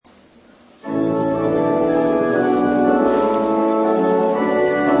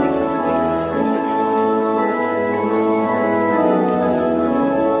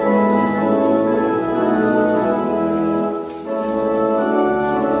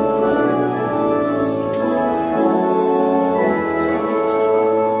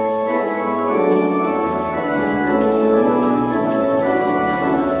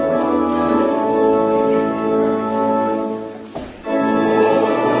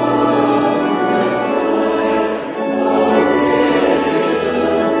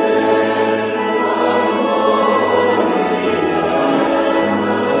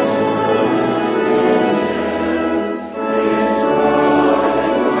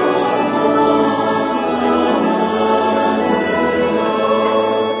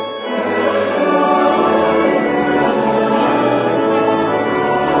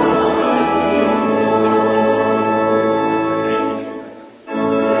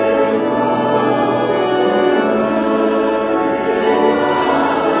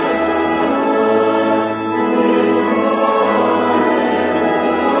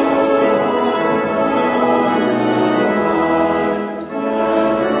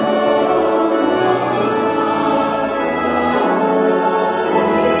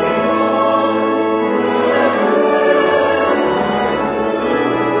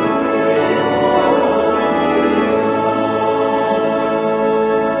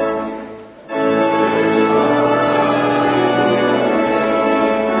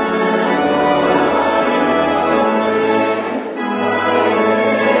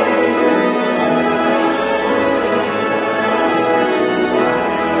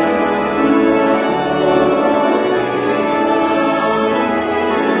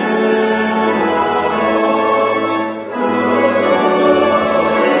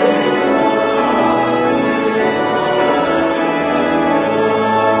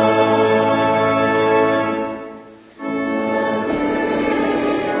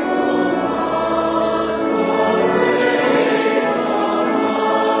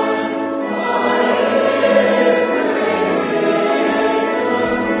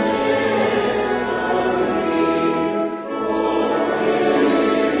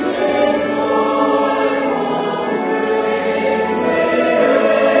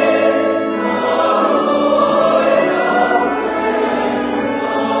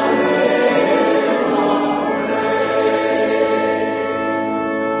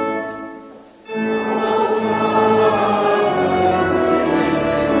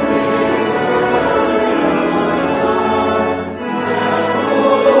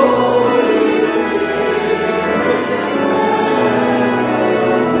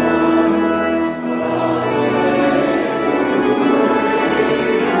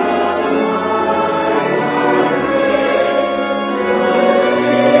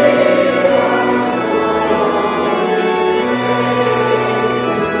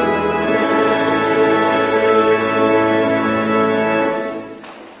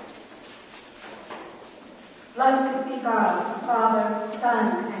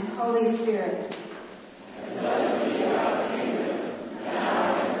Holy Spirit.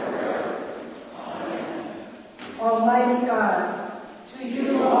 Almighty God, to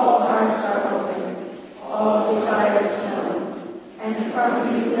you all hearts are open, all desires known, and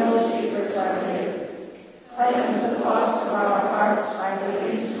from you no secrets are hid. Cleanse the thoughts of our hearts by the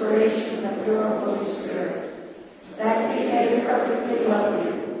inspiration of your Holy Spirit, that we may perfectly love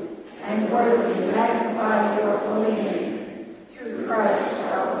you and worthily magnify your holy name, through Christ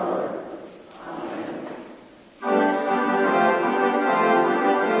our Lord.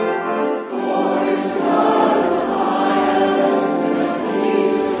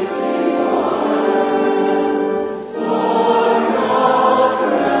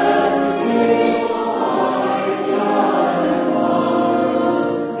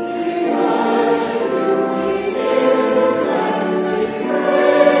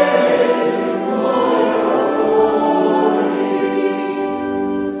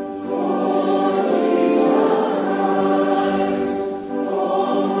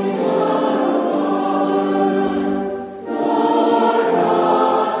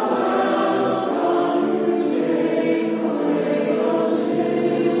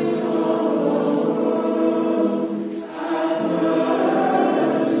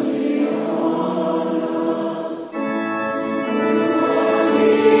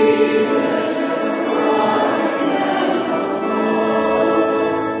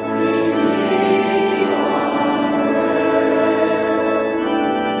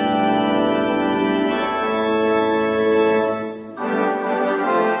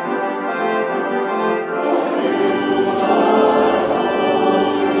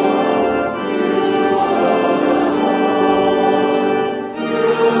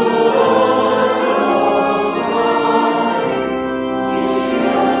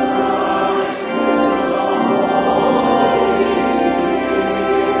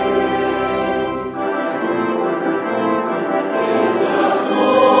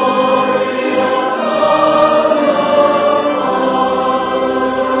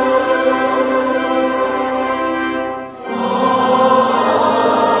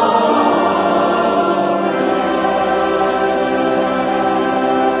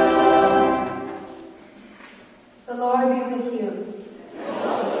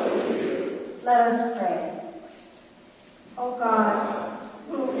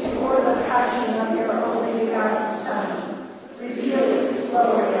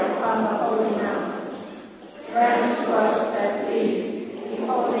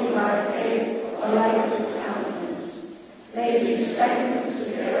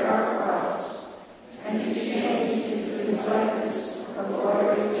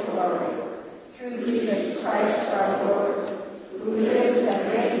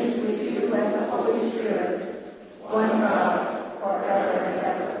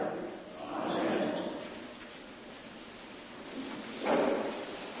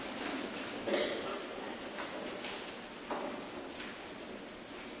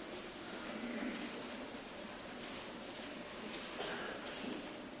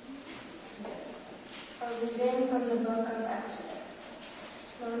 A reading from the book of Exodus.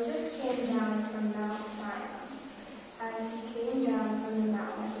 Moses came down from Mount Sinai. As he came down from the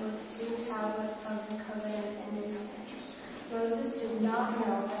mountain with 2 tablets of the covenant in his hand, Moses did not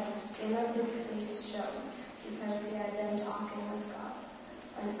know that the skin of his face shone, because he had been talking with God.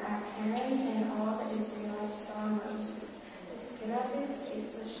 When Aaron and all the Israelites saw Moses, the skin of his face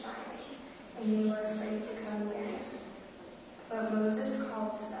was shining, and they were afraid to come near him. But Moses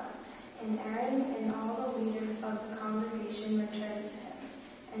called to them, and Aaron and all the leaders of the congregation returned to him,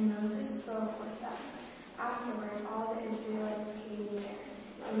 and Moses spoke with them. Afterward, all the Israelites came near,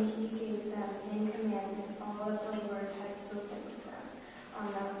 and he gave them in commandment all that the Lord had spoken with them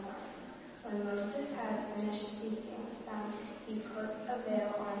on Mount Sinai. When Moses had finished speaking with them, he put a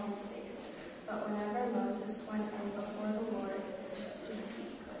veil on his face. But whenever Moses went in before the Lord to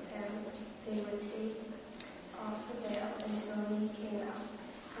speak with him, they would take off the veil until he came out.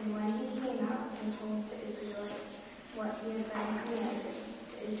 And when he came out and told the Israelites what he had been commanded,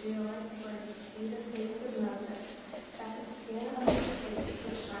 the Israelites were to see the face of Moses, that the skin of his face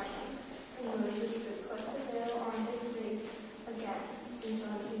was shining. And Moses would put the veil on his face again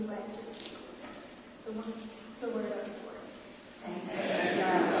until he went to speak. The word of the Lord. Thanks be to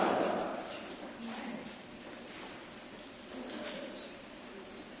God.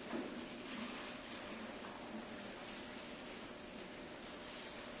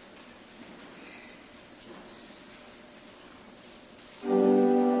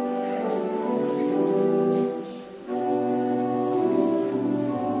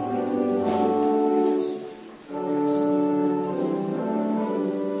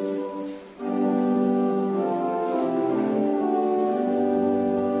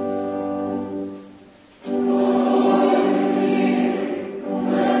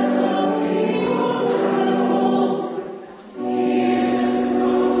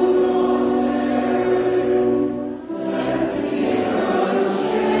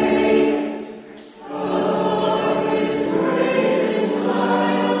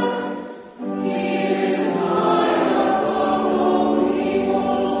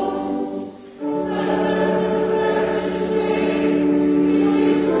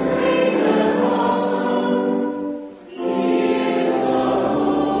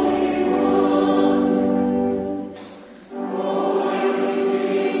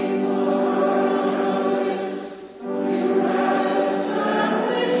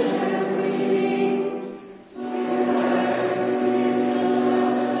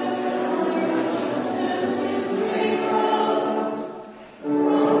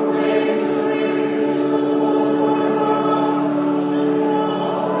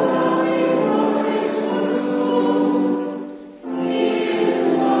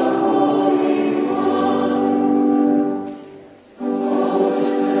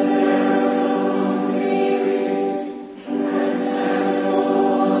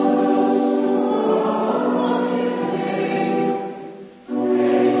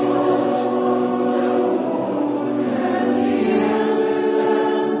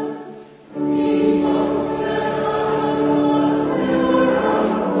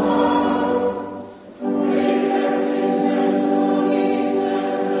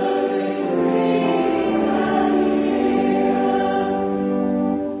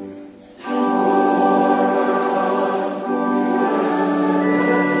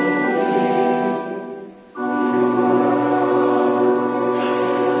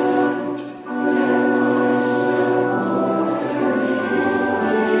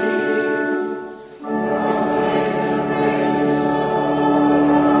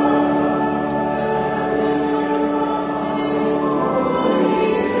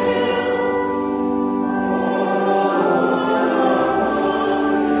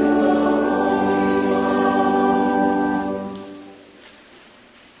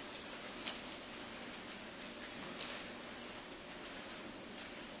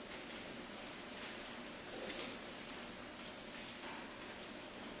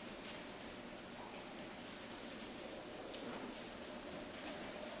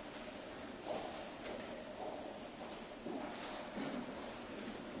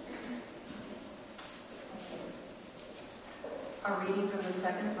 A reading from the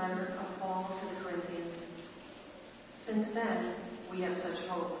second letter of Paul to the Corinthians. Since then, we have such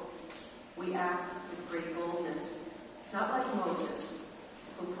hope. We act with great boldness, not like Moses,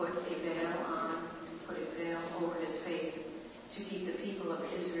 who put a veil over his face to keep the people of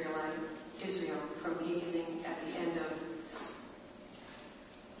Israel from gazing at the end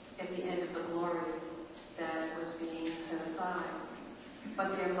of the glory that was being set aside.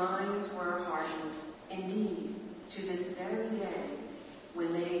 But their minds were hardened. Indeed, to this very day,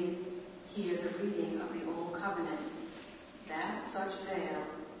 when they hear the reading of the Old Covenant, that such veil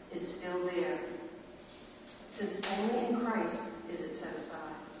is still there, since only in Christ is it set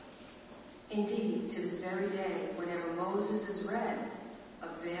aside. Indeed, to this very day, whenever Moses is read,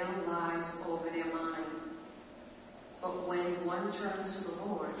 a veil lies over their minds. But when one turns to the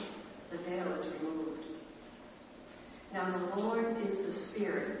Lord, the veil is removed. Now the Lord is the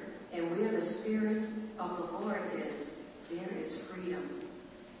Spirit, and where the Spirit of the Lord is, there is freedom.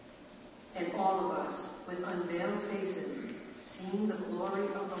 And all of us, with unveiled faces, seeing the glory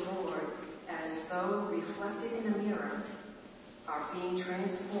of the Lord as though reflected in a mirror, are being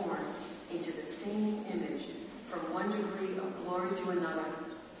transformed into the same image from one degree of glory to another.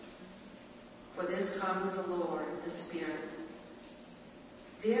 For this comes the Lord, the Spirit.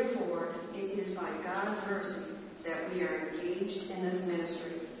 Therefore, it is by God's mercy that we are engaged in this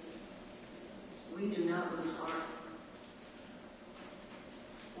ministry. We do not lose heart.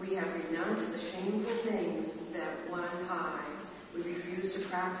 We have renounced the shameful things that one hides. We refuse to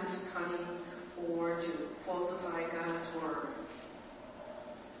practice cunning or to falsify God's word.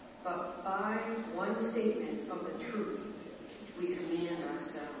 But by one statement of the truth, we command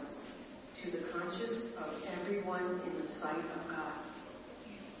ourselves to the conscience of everyone in the sight of God.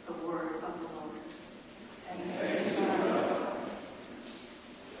 The word of the Lord. Thanks be to God.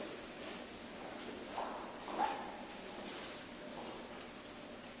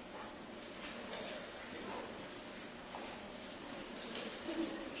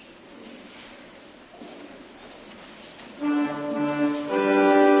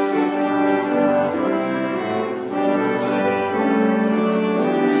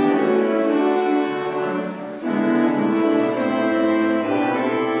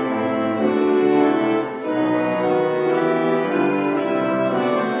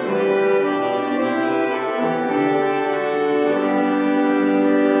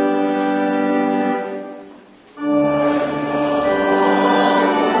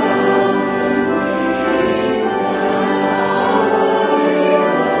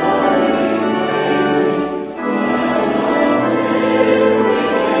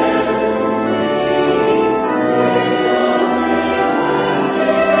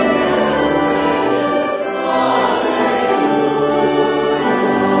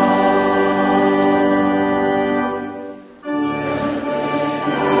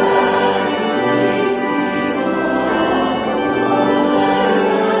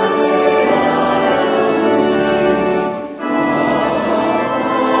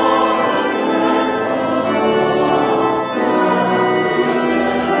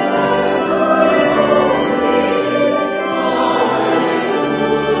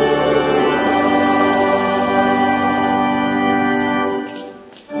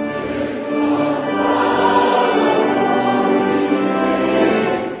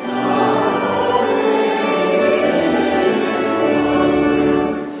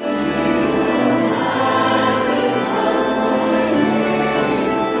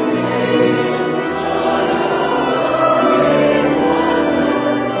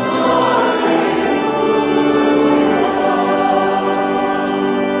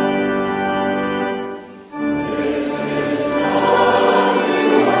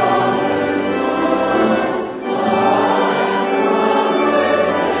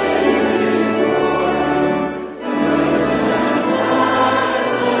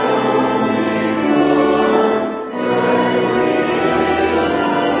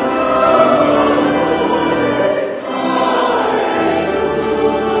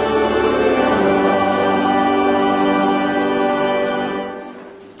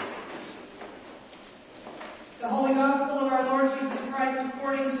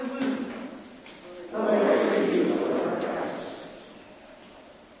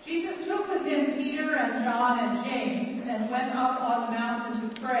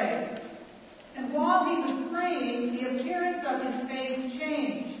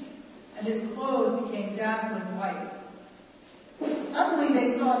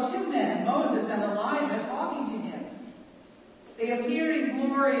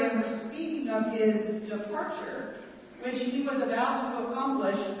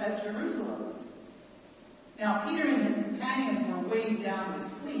 Now Peter and his companions were weighed down to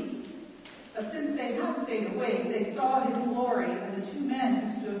sleep. But since they had stayed awake, they saw his glory and the two men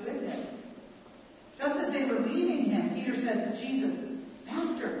who stood with him. Just as they were leaving him, Peter said to Jesus,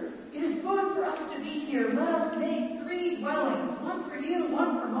 "Master, it is good for us to be here. Let us make 3 dwellings, one for you,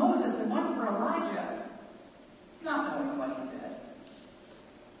 one for Moses, and one for Elijah." Not knowing what he said.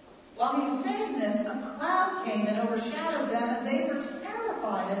 While he was saying this, a cloud came and overshadowed them, and they were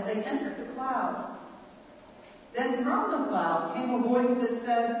terrified as they entered the cloud. Then from the cloud came a voice that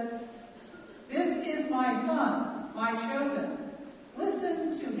said, "This is my son, my chosen.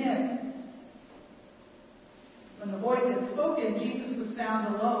 Listen to him." When the voice had spoken, Jesus was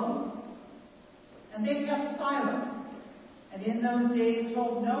found alone. And they kept silent, and in those days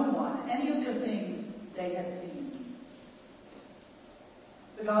told no one any of the things they had seen.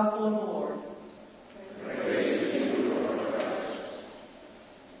 The Gospel of the Lord. Praise to you, Lord Christ.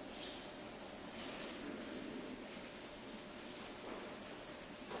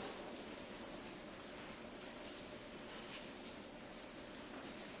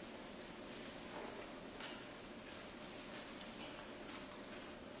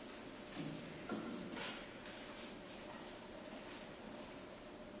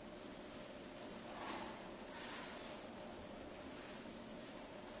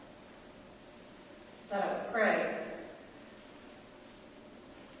 Let us pray.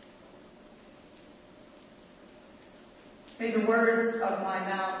 May the words of my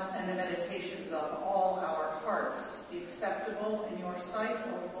mouth and the meditations of all our hearts be acceptable in your sight,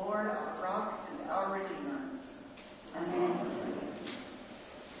 O Lord, our rock and our Redeemer. Amen.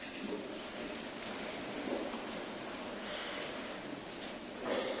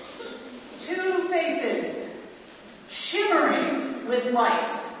 Two faces shimmering with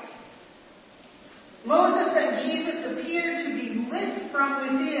light. Moses and Jesus appeared to be lit from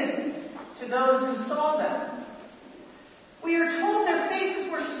within to those who saw them. We are told their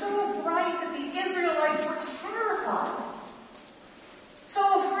faces were so bright that the Israelites were terrified,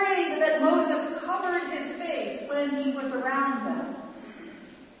 so afraid that Moses covered his face when he was around them.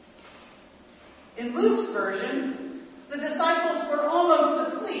 In Luke's version, the disciples were almost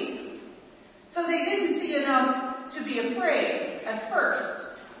asleep, so they didn't see enough to be afraid at first.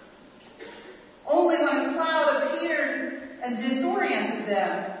 Only when a cloud appeared and disoriented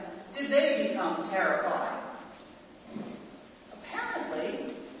them did they become terrified.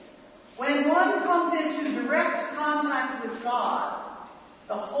 Apparently, when one comes into direct contact with God,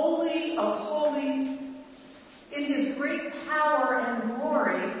 the Holy of Holies, in his great power and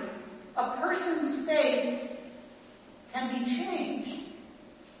glory, a person's face can be changed.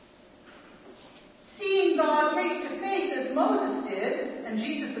 Seeing God face to face as Moses did, and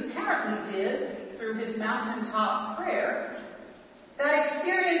Jesus apparently did through his mountaintop prayer, that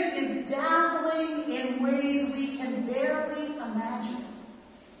experience is dazzling in ways we can barely imagine.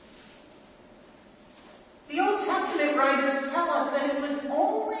 The Old Testament writers tell us that it was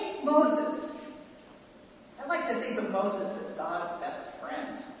only Moses. I like to think of Moses as God's best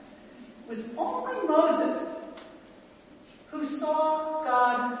friend. It was only Moses who saw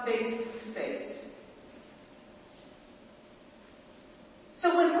God face to face.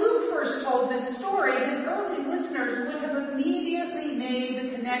 So when Luke first told this story, his early listeners would have immediately made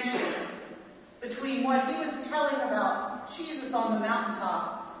the connection between what he was telling about Jesus on the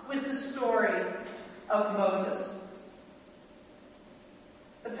mountaintop with the story of Moses.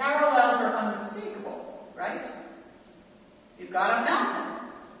 The parallels are unmistakable, right? You've got a mountain.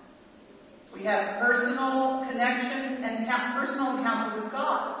 We have personal connection and personal encounter with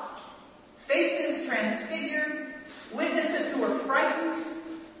God. Faces transfigured, witnesses who are frightened,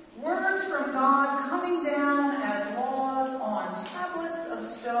 words from God coming down as laws on tablets of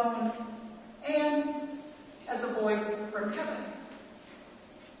stone, and as a voice from heaven.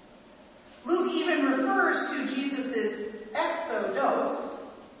 Luke even refers to Jesus' exodos.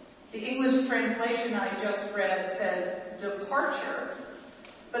 The English translation I just read says departure,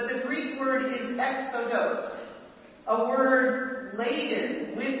 but the Greek word is exodos, a word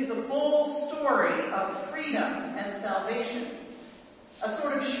laden with the full story of freedom and salvation. A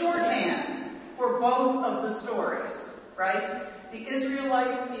sort of shorthand for both of the stories, right? The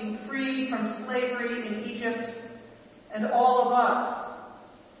Israelites being freed from slavery in Egypt, and all of us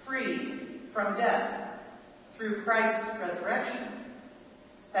freed from death through Christ's resurrection.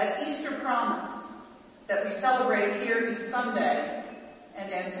 That Easter promise that we celebrate here each Sunday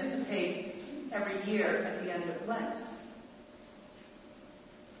and anticipate every year at the end of Lent.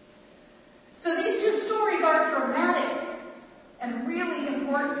 So these two stories are dramatic and really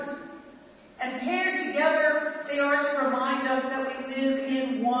important. And paired together, they are to remind us that we live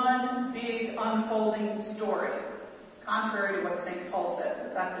in one big unfolding story. contrary to what St. Paul says,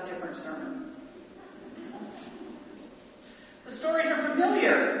 but that's a different sermon. The stories are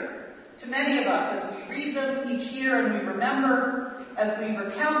familiar to many of us as we read them each year and we remember, as we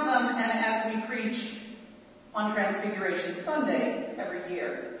recount them, and as we preach on Transfiguration Sunday every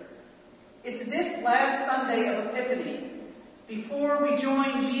year. It's this last Sunday of Epiphany, before we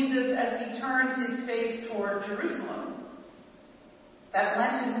join Jesus as he turns his face toward Jerusalem, that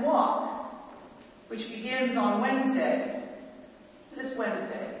Lenten walk, which begins on Wednesday, this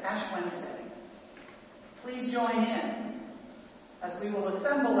Wednesday, Ash Wednesday. Please join in as we will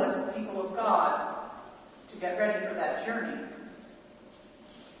assemble as the people of God to get ready for that journey.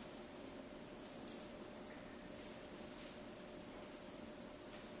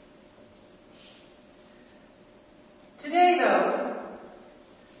 Today, though,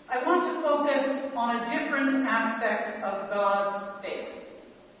 I want to focus on a different aspect of God's face.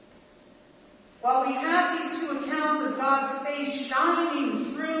 While we have these two accounts of God's face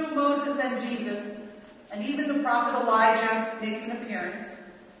shining through Moses and Jesus, and even the prophet Elijah makes an appearance,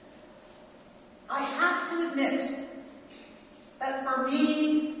 I have to admit that for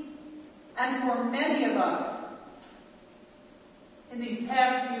me and for many of us in these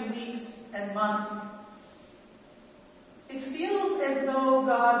past few weeks and months, it feels as though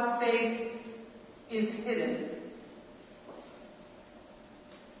God's face is hidden.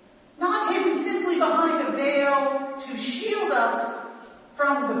 Not hidden simply behind a veil to shield us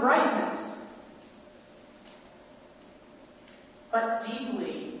from the brightness, but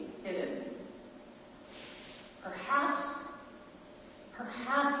deeply hidden. Perhaps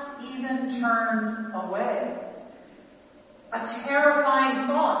even turned away. A terrifying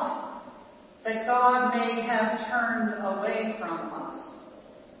thought that God may have turned away from us.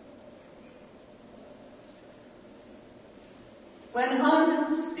 When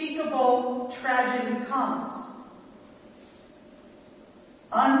unspeakable tragedy comes,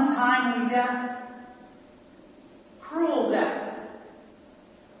 untimely death, cruel death,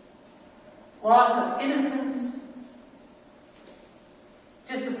 loss of innocence,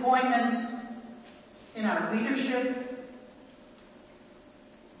 disappointment in our leadership,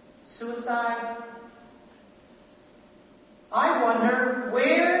 suicide, I wonder,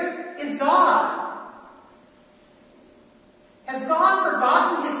 where is God? Has God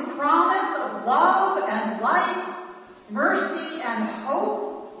forgotten his promise of love and life, mercy and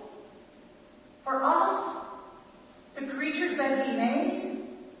hope for us, the creatures that he made?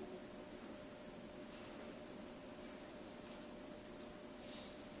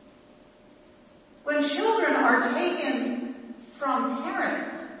 When children are taken from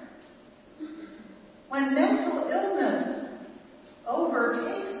parents, when mental illness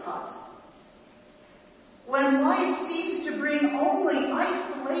overtakes us, when life seems to bring only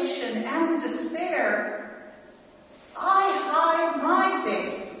isolation and despair, I hide my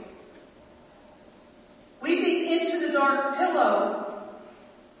face, weeping into the dark pillow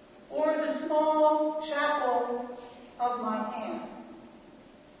or the small chapel of my hand.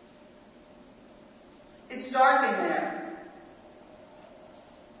 It's dark in there.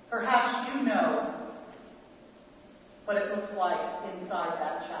 Perhaps you know what it looks like inside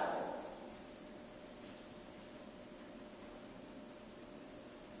that chapel.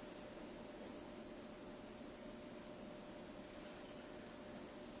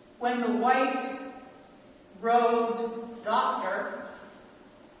 When the white-robed doctor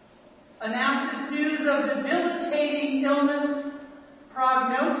announces news of debilitating illness,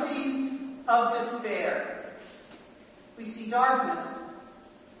 prognoses of despair, we see darkness,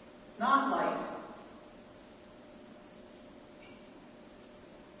 not light.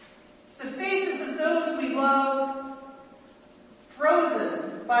 The faces of those we love,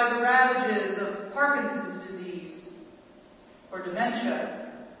 frozen by the ravages of Parkinson's disease or dementia,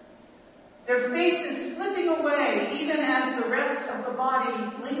 their faces slipping away even as the rest of the body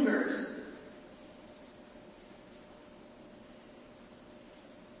lingers.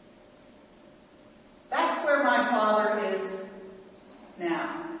 That's where my Father is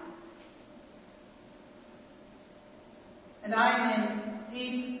now. And I am in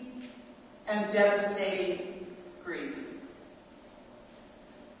deep and devastating grief.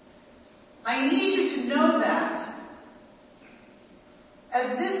 I need you to know that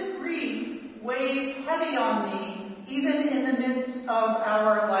as this grief weighs heavy on me, even in the midst of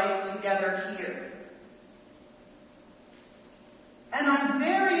our life together here. And I'm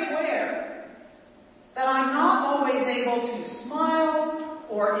very aware that I'm not always able to smile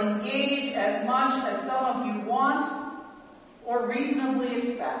or engage as much as some of you want or reasonably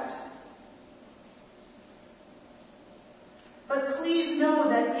expect. But please know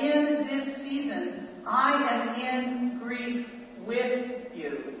that in this season, I am in grief with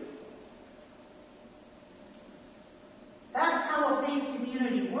you. That's how a faith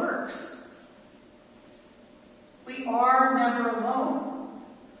community works. We are never alone.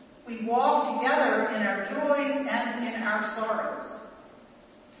 We walk together in our joys and in our sorrows.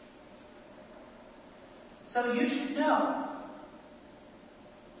 So you should know,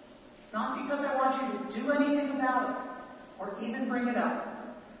 not because I want you to do anything about it or even bring it up,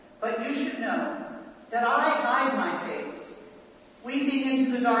 but you should know that I hide my face, weeping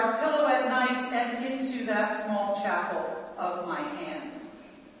into the dark pillow at night and into that small chapel of my hands.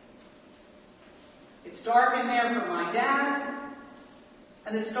 It's dark in there for my dad,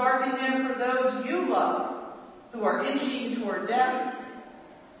 and it's dark in there for those you love who are inching toward death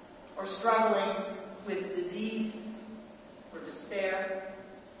or struggling with disease or despair.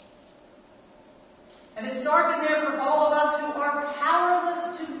 And it's dark in there for all of us who are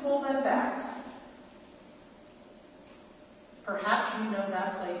powerless to pull them back. Perhaps you know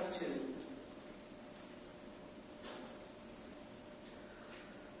that place too.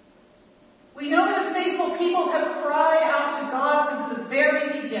 We know that faithful people have cried out to God since the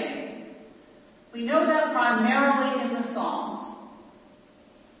very beginning. We know that primarily in the Psalms.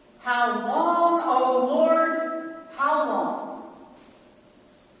 How long, O Lord, how long?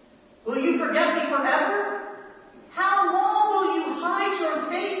 Will you forget me forever? How long will you hide your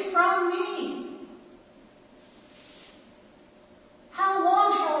face from me? How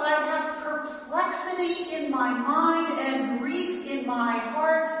long shall I have perplexity in my mind and grief in my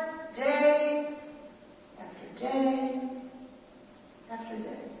heart, day after day after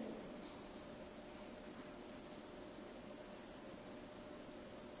day?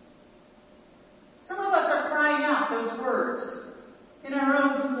 Some of us are crying out those words in our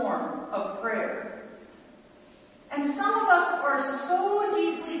own form of prayer. And some of us are so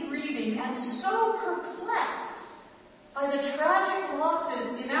deeply grieving and so perplexed by the tragic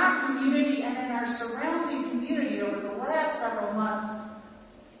losses in our community and in our surrounding community over the last several months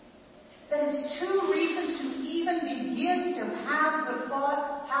that it's too recent to even begin to have the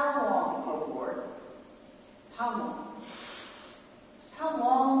thought, how long, O Lord? How long? How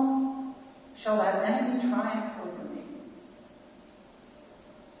long shall that enemy triumph over me?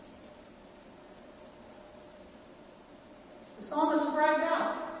 The psalmist cries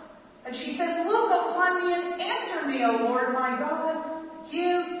out, and she says, look upon me and answer me, O Lord my God.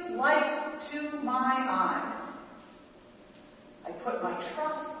 Give light to my eyes. I put my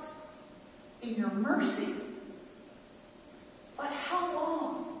trust in your mercy. But how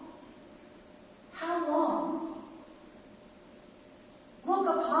long? How long? Look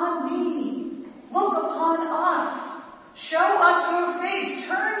upon me. Look upon us. Show us your face.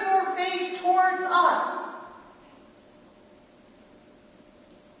 Turn your face towards us.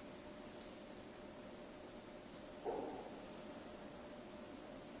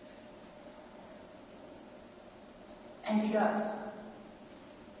 And he does.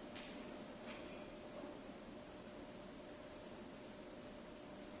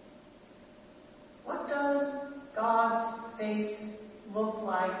 What does God's face look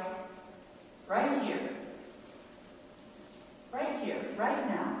like right here? Right here, right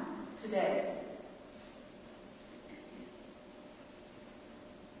now, today?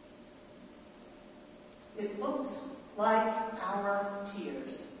 It looks like our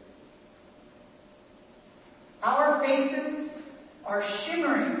tears. Our faces are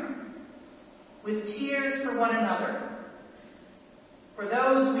shimmering with tears for one another, for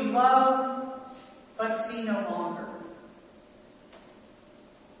those we love but see no longer.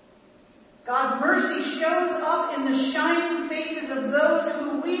 God's mercy shows up in the shining faces of those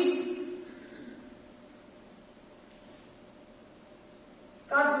who weep.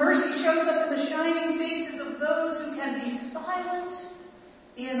 God's mercy shows up in the shining faces of those who can be silent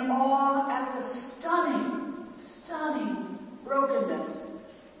in awe at the stunning brokenness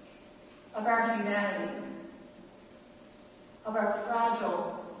of our humanity, of our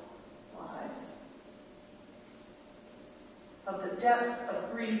fragile lives, of the depths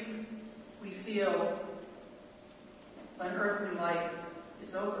of grief we feel when earthly life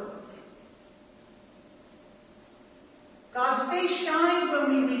is over. God's face shines when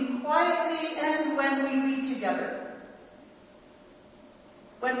we weep quietly and when we weep together.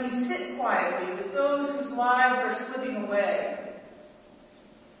 When we sit quietly with those whose lives are slipping away.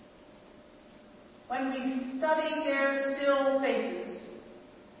 When we study their still faces.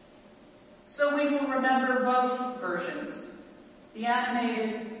 So we will remember both versions, the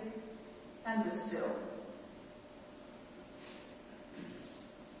animated and the still.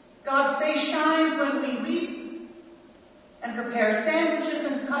 God's face shines when we weep and prepare sandwiches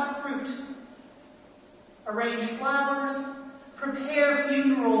and cut fruit, arrange flowers, prepare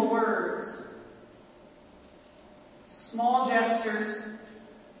funeral words. Small gestures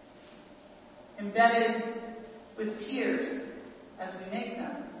embedded with tears as we make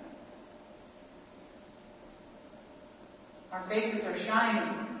them. Our faces are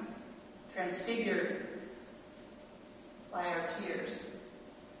shining, transfigured by our tears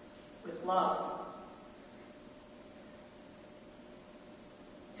with love.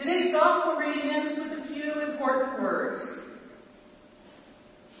 Today's gospel reading ends with a few important words.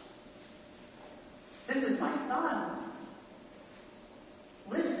 This is my son.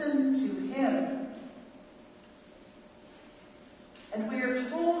 Listen to him. And we are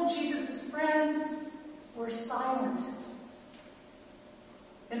told Jesus' friends were silent.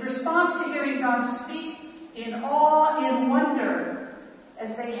 In response to hearing God speak, in awe, in wonder,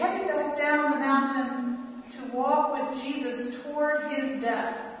 as they headed back down the mountain to walk with Jesus toward his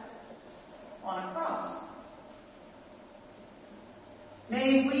death on a cross.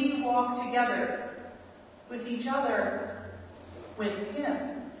 May we walk together with each other, with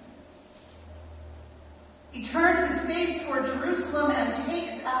him. He turns his face toward Jerusalem and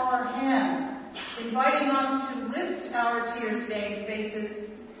takes our hands, inviting us to lift our tear-stained faces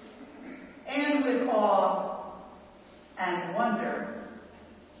and with awe and wonder,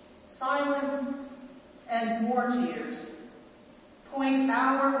 silence and more tears, point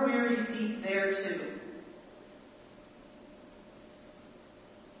our weary feet there too.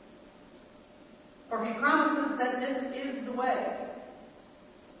 For he promises that this is the way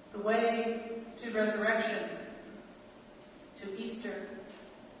to resurrection, to Easter,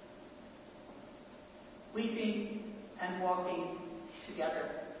 weeping and walking together.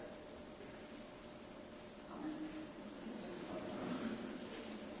 Amen.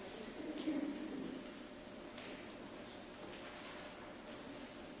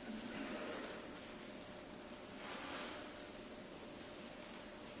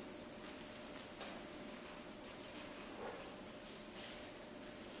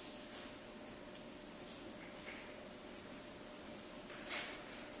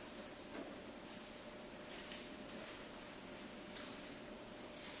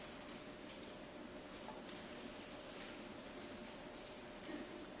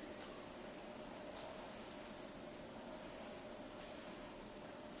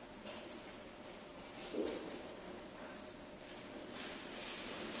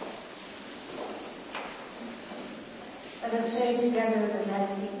 Let us say together the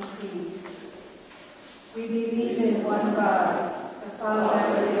Nicene Creed. We believe in one God, the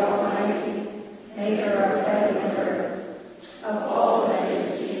Father, the Almighty, maker of heaven and earth, of all that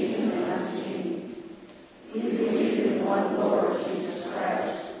is seen and unseen. We believe in one Lord Jesus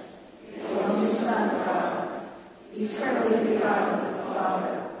Christ, the only Son of God, eternally begotten of the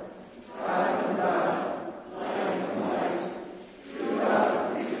Father, God from God, light from light, true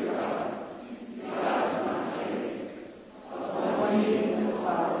God from true God, begotten of Mary, of one being with the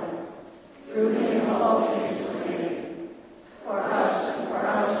Father. Through him all things were made. For us and for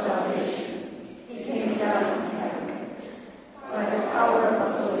our salvation, he came down from heaven. By the power of the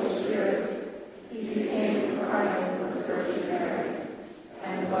Holy Spirit, he became incarnate from the Virgin Mary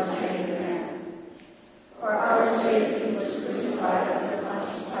and was made man. For our sake he was crucified under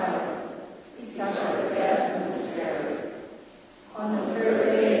Pontius Pilate. He suffered death and was buried. On the third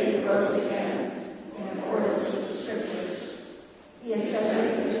day he rose again in accordance with the Scriptures. He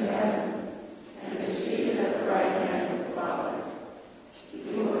ascended into heaven and is seated at the right hand of the Father. He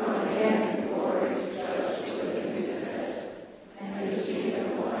will come again in glory to judge the living and the dead, and his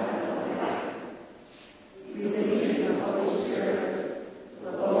kingdom will have no end. We believe in the Holy Spirit,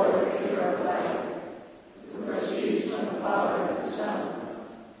 the Lord, the giver of life, who proceeds from the Father and the Son.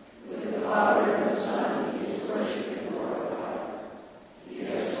 With the Father and the Son he is worshipped and glorified. He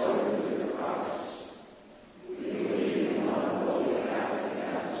has spoken through the prophets. We believe in one holy Catholic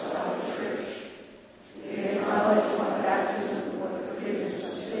and apostolic Church. We acknowledge one baptism for the forgiveness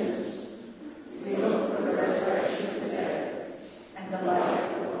of sins. We look for the resurrection of the dead and the life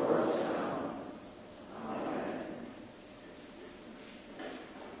of the world to come. Amen.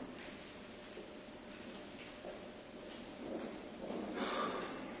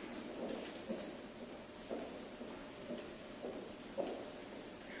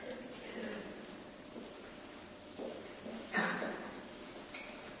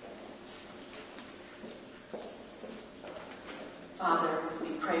 Father, we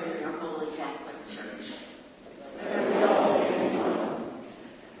pray for your holy Catholic Church.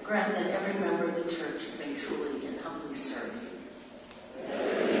 Grant that every member of the Church may truly and humbly serve you.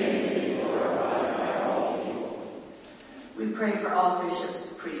 We pray for all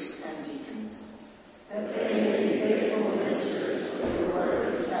bishops, priests, and deacons, that they may be faithful ministers of your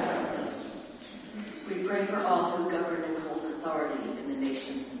word and sacraments. We pray for all who govern and hold authority in the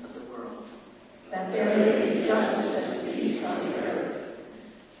nations of the world, that there may be justice and peace on the earth.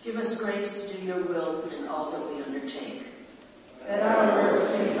 Give us grace to do your will in all that we undertake, that our works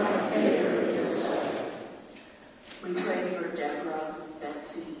may find favor in your sight. We pray for Deborah,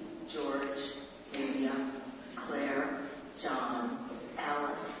 Betsy, George, Lydia, Claire, John,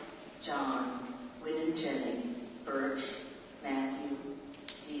 Alice, John, Wynn and Jenny, Birch, Matthew,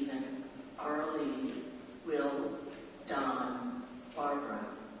 Stephen, Arlene, Will, Don, Barbara,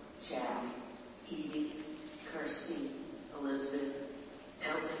 Jack, Edie, Kirsty, Elizabeth,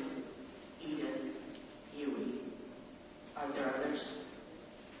 Ellie, Edith, Huey. Are there others?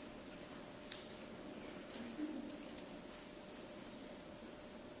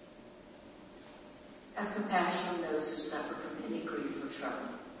 Have compassion on those who suffer from any grief or trouble,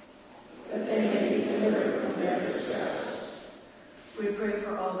 that they may be delivered from their distress. We pray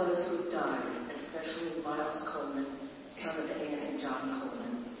for all those who have died, especially Miles Coleman, son of Anne and John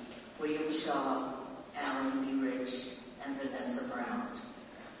Coleman, William Shaw, Alan B. Rich, and Vanessa Brown.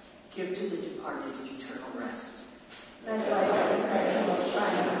 Give to the departed eternal rest. Let light perpetual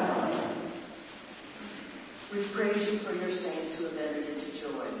shine upon them. We praise you for your saints who have entered into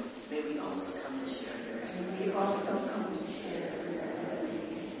joy. May we also come to share your end. And we also come to share your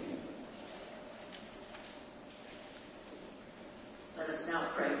heavenly. Let us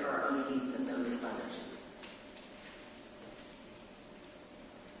now pray for our own needs and those of others.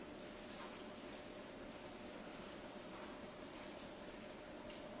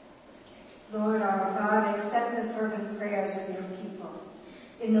 Lord our God, accept the fervent prayers of your people.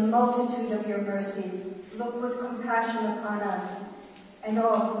 In the multitude of your mercies, look with compassion upon us and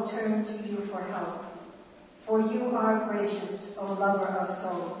all who turn to you for help. For you are gracious, O lover of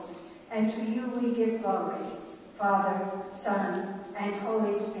souls, and to you we give glory, Father, Son, and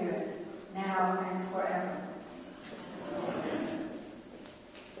Holy Spirit, now and forever. Amen.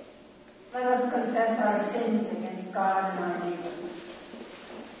 Let us confess our sins against God and our neighbor.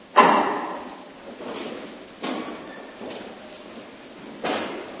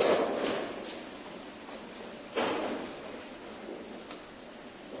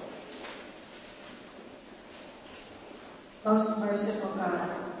 Most merciful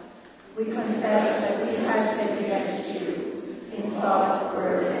God, we confess that we have sinned against you in thought,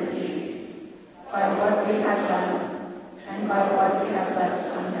 word, and deed, by what we have done and by what we have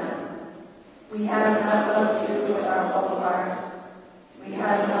left undone. We have not loved you with our whole heart. We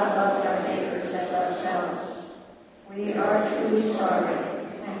have not loved our neighbors as ourselves. We are truly sorry,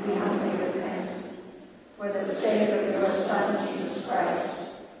 and we humbly repent. For the sake of your Son, Jesus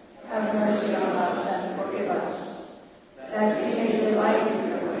Christ, have mercy on us and forgive us, that we may delight in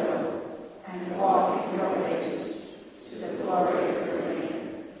your will and walk in your ways, to the glory of your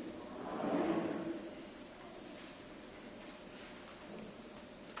name. Amen.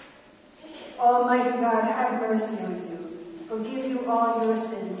 Almighty God, have mercy on you. Forgive you all your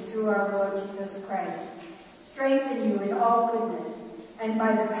sins through our Lord Jesus Christ. Strengthen you in all goodness, and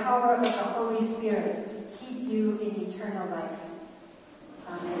by the power of the Holy Spirit, keep you in eternal life.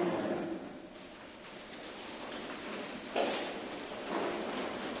 Amen.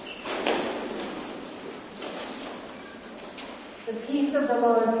 The peace of the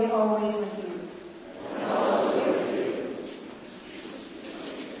Lord be always with you. And also with you.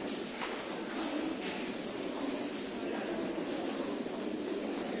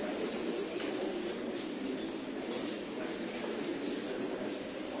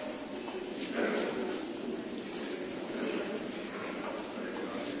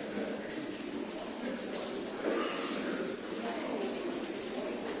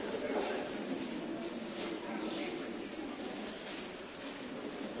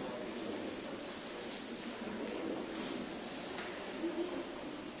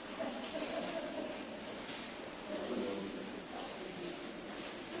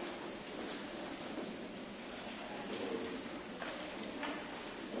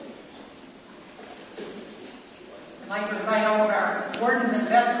 I'd like to invite all of our wardens and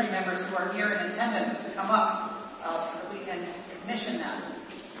vestry members who are here in attendance to come up so that we can commission them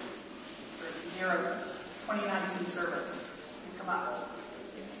for the year of 2019 service. Please come up.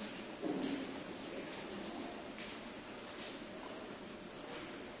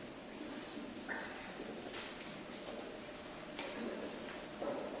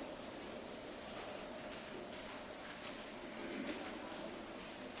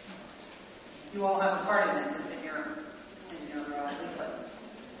 You all have a part in this. It's in your leaflet.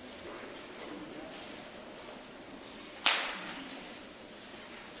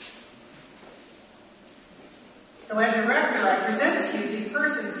 So as your rector, I present to you these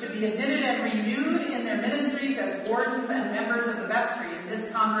persons to be admitted and renewed in their ministries as wardens and members of the vestry in this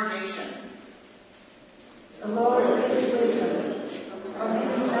congregation. The Lord gives wisdom. From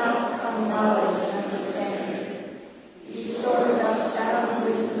his mouth come knowledge and understanding. He stores up sound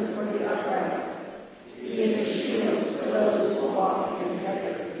wisdom for the upright. He is a shield for those who walk in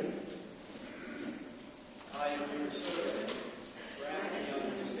integrity. I am your servant, grant me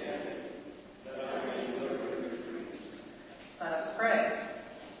understanding, that I may learn your truths. Let us pray.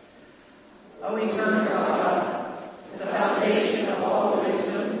 O eternal God, the foundation of all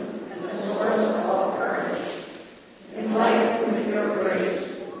wisdom and the source of all courage, enlighten with your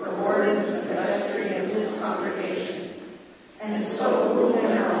grace the wardens of the vestry of this congregation, and so rule in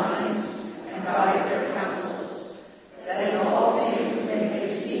their minds and guide their counsels, that in all things they may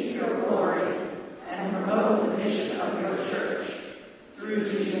seek your glory and promote the mission of your church,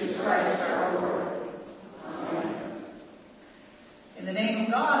 through Jesus Christ our Lord. Amen. In the name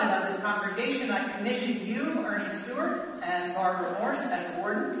of God and of this congregation, I commission you, Ernie Stewart and Barbara Morse, as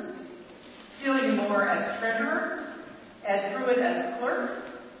wardens, Celia Moore as treasurer, Ed Pruitt as clerk,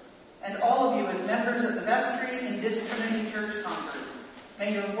 and all of you as members of the vestry in this Trinity Church Concord.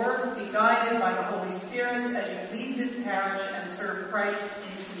 May your work be guided by the Holy Spirit as you lead this parish and serve Christ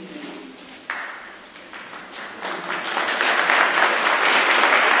in community.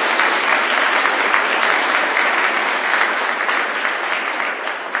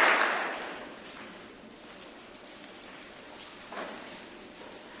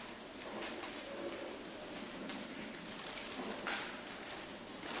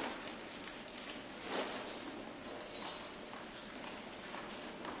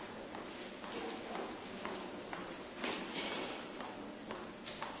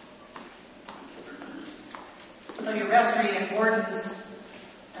 So your vestry and wardens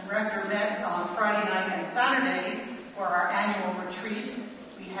and rector met on Friday night and Saturday for our annual retreat.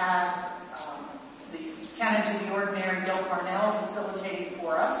 We had the canon to the ordinary, Bill Parnell, facilitating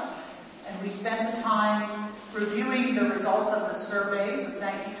for us. And we spent the time reviewing the results of the surveys. So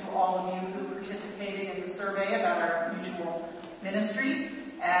thank you to all of you who participated in the survey about our mutual ministry.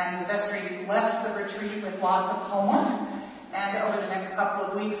 And the vestry left the retreat with lots of homework. And over the next couple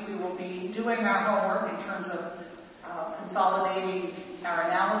of weeks, we will be doing our homework in terms of consolidating our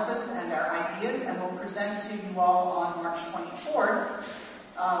analysis and our ideas, and we'll present to you all on March 24th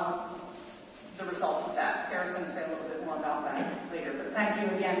the results of that. Sarah's going to say a little bit more about that later. But thank you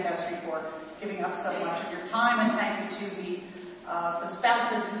again, vestry, for giving up so much of your time, and thank you to the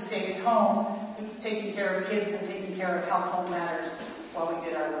spouses who stayed at home, taking care of kids and taking care of household matters while we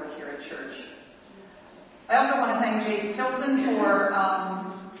did our work here at church. I also want to thank Jace Tilton for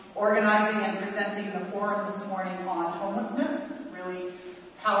organizing and presenting the forum this morning on homelessness. Really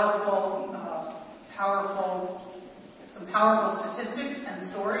some powerful statistics and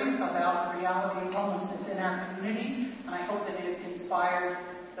stories about the reality of homelessness in our community. And I hope that it inspired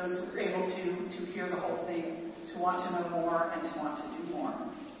those who were able to hear the whole thing, to want to know more and to want to do more.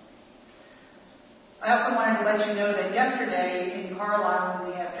 I also wanted to let you know that yesterday in Carlisle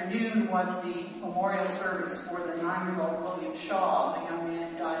in the afternoon was the memorial service for the 9-year-old William Shaw, the young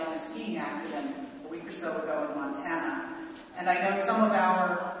man who died in a skiing accident a week or so ago in Montana. And I know some of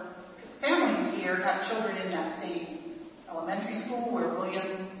our families here have children in that same elementary school where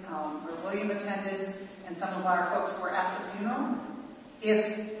William attended, and some of our folks were at the funeral.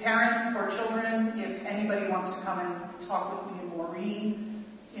 If parents or children, if anybody wants to come and talk with me and Maureen,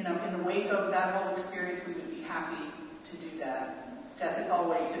 in the wake of that whole experience, we would be happy to do that. Death is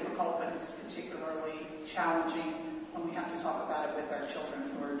always difficult, but it's particularly challenging when we have to talk about it with our children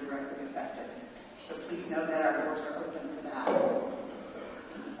who are directly affected. So please know that our doors are open for that.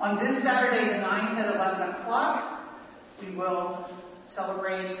 On this Saturday, the 9th at 11 o'clock, we will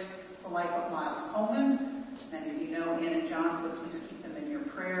celebrate the life of Miles Coleman. Many of you know Ann and John, so please keep them in your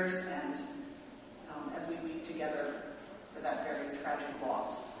prayers and as we weep together for that very tragic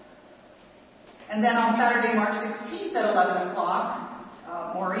loss. And then on Saturday, March 16th at 11 o'clock,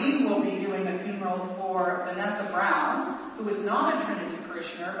 Maureen will be doing the funeral for Vanessa Brown, who is not a Trinity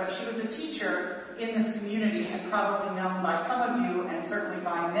parishioner, but she was a teacher in this community and probably known by some of you and certainly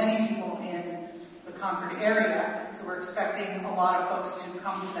by many people in the Concord area. So we're expecting a lot of folks to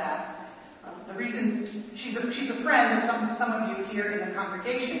come to that. The reason she's a friend of some of you here in the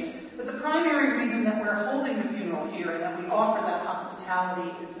congregation, but the primary reason that we're holding the funeral here and that we offer that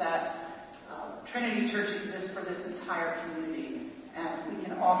hospitality is that Trinity Church exists for this entire community, and we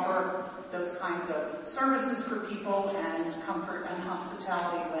can offer those kinds of services for people and comfort and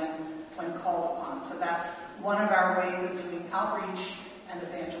hospitality when called upon. So that's one of our ways of doing outreach and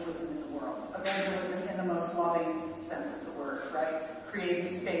evangelism in the world. evangelism in the most loving sense of the word, right?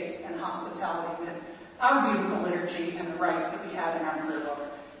 Creating space and hospitality with our beautiful liturgy and the rites that we have in our prayer book,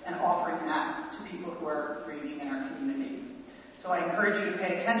 and offering that to people who are grieving in our community. So I encourage you to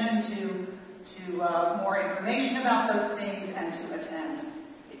pay attention to more information about those things and to attend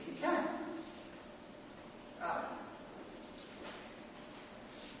if you can.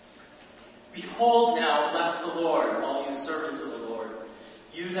 Behold now, bless the Lord, all you servants of the Lord,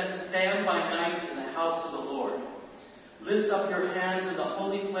 you that stand by night in the house of the Lord. Lift up your hands in the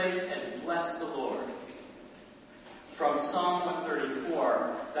holy place and bless the Lord. From Psalm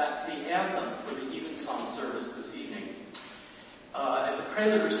 134, that's the anthem for the evensong service this evening. As a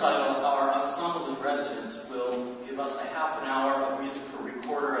prelude recital, our ensemble in residence will give us a half an hour of music for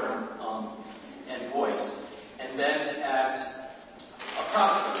recorder and voice. And then at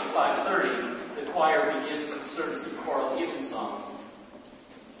approximately 5:30, the choir begins the service of choral evensong.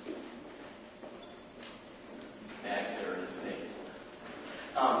 Bag hitter in the face.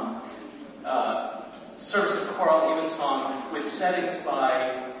 Service of choral evensong with settings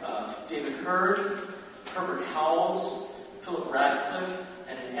by David Hurd, Herbert Howells, Philip Radcliffe,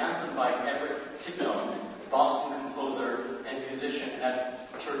 and an anthem by Everett Tignone, Boston composer and musician at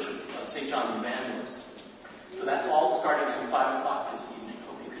Church of St. John the Evangelist. So that's all starting at 5 o'clock this evening.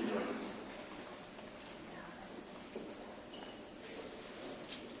 Hope you can join us.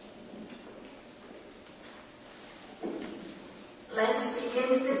 Lent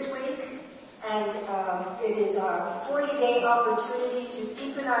begins this week, and it is our 40-day opportunity to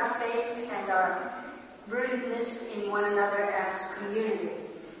deepen our faith and our rootedness in one another as community.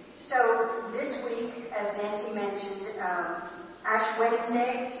 So this week, as Nancy mentioned, Ash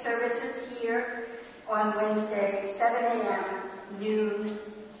Wednesday services here on Wednesday, 7 a.m., noon,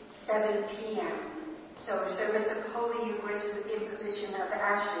 7 p.m. So service of Holy Eucharist with imposition of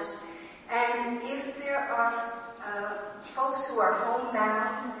ashes. And if there are folks who are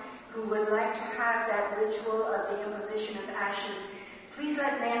homebound who would like to have that ritual of the imposition of ashes, please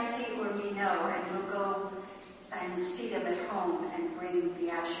let Nancy or me know, and we'll go and see them at home and bring the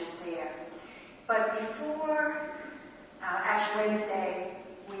ashes there. But before Ash Wednesday,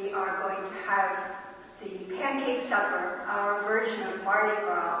 we are going to have the pancake supper, our version of Mardi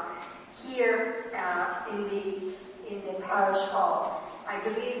Gras, here in the parish hall. I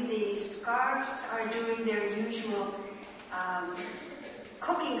believe the Scarfs are doing their usual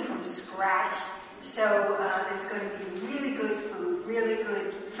cooking from scratch, so there's going to be really good food, really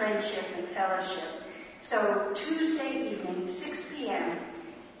good friendship and fellowship. So Tuesday evening, 6 p.m.,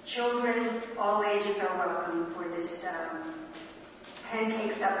 children, all ages are welcome for this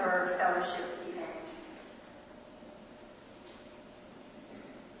pancake supper fellowship event.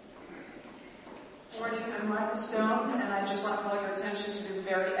 Morning, I'm Martha Stone, and I just want to call your attention to this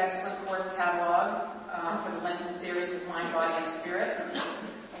very excellent course catalog for the Lenten series of Mind, Body, and Spirit.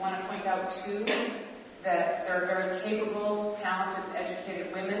 I want to point out, too, that there are very capable, talented,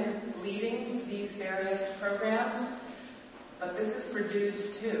 educated women leading these various programs, but this is for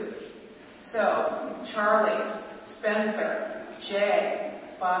dudes, too. So, Charlie, Spencer, Jay,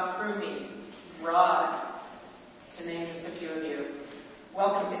 Bob Crumey, Rod, to name just a few of you.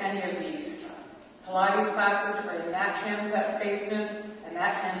 Welcome to any of these. Pilates classes are in that transept basement and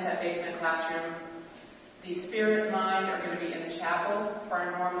that transept basement classroom. The Spirit and Mind are going to be in the chapel for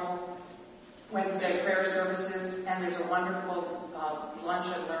our normal Wednesday prayer services, and there's a wonderful lunch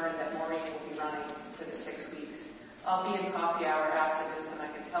and learn that Maureen will be running for the 6 weeks. I'll be in coffee hour after this, and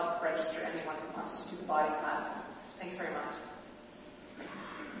I can help register anyone who wants to do the body classes. Thanks very much.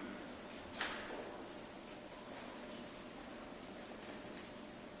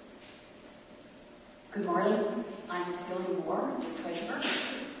 Good morning. I'm Celia Moore, the treasurer.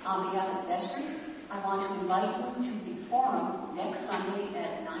 On behalf of the vestry, I want to invite you to the forum next Sunday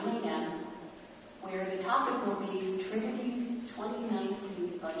at 9 a.m., where the topic will be Trinity's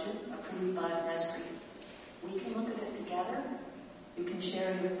 2019 budget approved by the vestry. We can look at it together. You can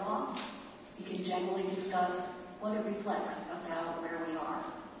share your thoughts. You can generally discuss what it reflects about where we are.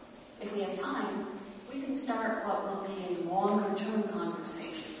 If we have time, we can start what will be a longer-term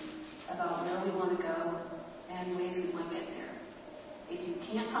conversation about where we want to go and ways we might get there. If you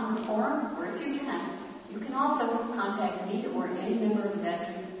can't come to the forum, or if you can also contact me or any member of the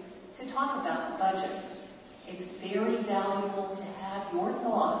vestry to talk about the budget. It's very valuable to have your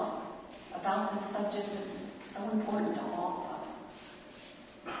thoughts about this subject that's so important to all of us.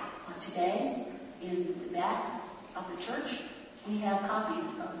 Today, in the back of the church, we have copies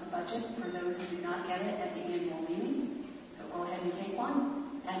of the budget for those who did not get it at the annual meeting. So go ahead and take one.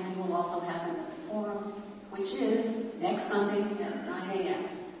 And we will also have it at the forum, which is next Sunday at 9 a.m.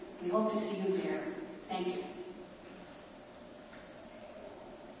 We hope to see you there. Thank you.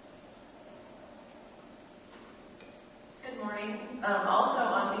 Good morning. Also,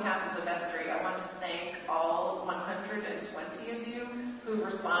 on behalf of the vestry, I want to thank all 120 of you who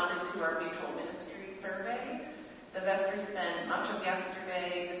responded to our mutual ministry survey. The vestry spent much of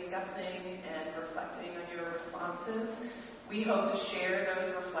yesterday discussing and reflecting on your responses. We hope to share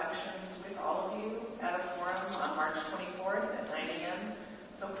those reflections with all of you at a forum on March 24th at 9 a.m.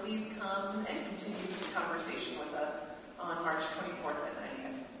 So please come and continue this conversation with us on March 24th at 9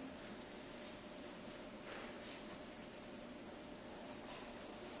 a.m.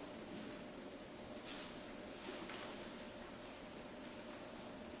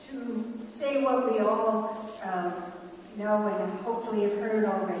 To say what we all know and hopefully have heard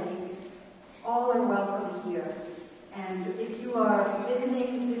already, all are welcome here. And if you are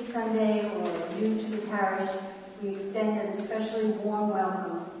visiting this Sunday or new to the parish, we extend an especially warm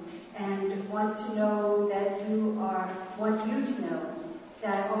welcome and want you to know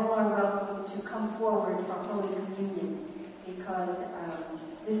that all are welcome to come forward for Holy Communion, because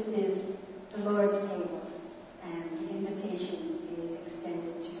this is the Lord's table and the invitation is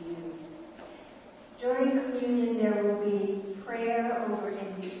extended to you. During communion, there will be prayer over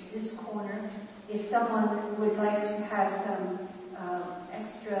in this corner. If someone would like to have some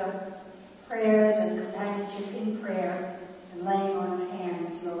extra prayers and companionship in prayer and laying on of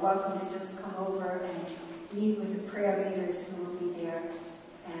hands, you're welcome to just come over and meet with the prayer leaders who will be there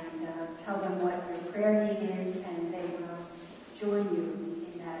and tell them what your prayer need is, and they will join you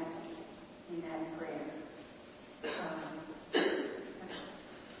in that prayer.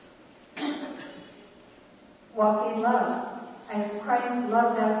 Walk in love, as Christ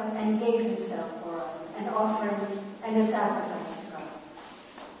loved us and gave himself for us, an offering and a sacrifice to God.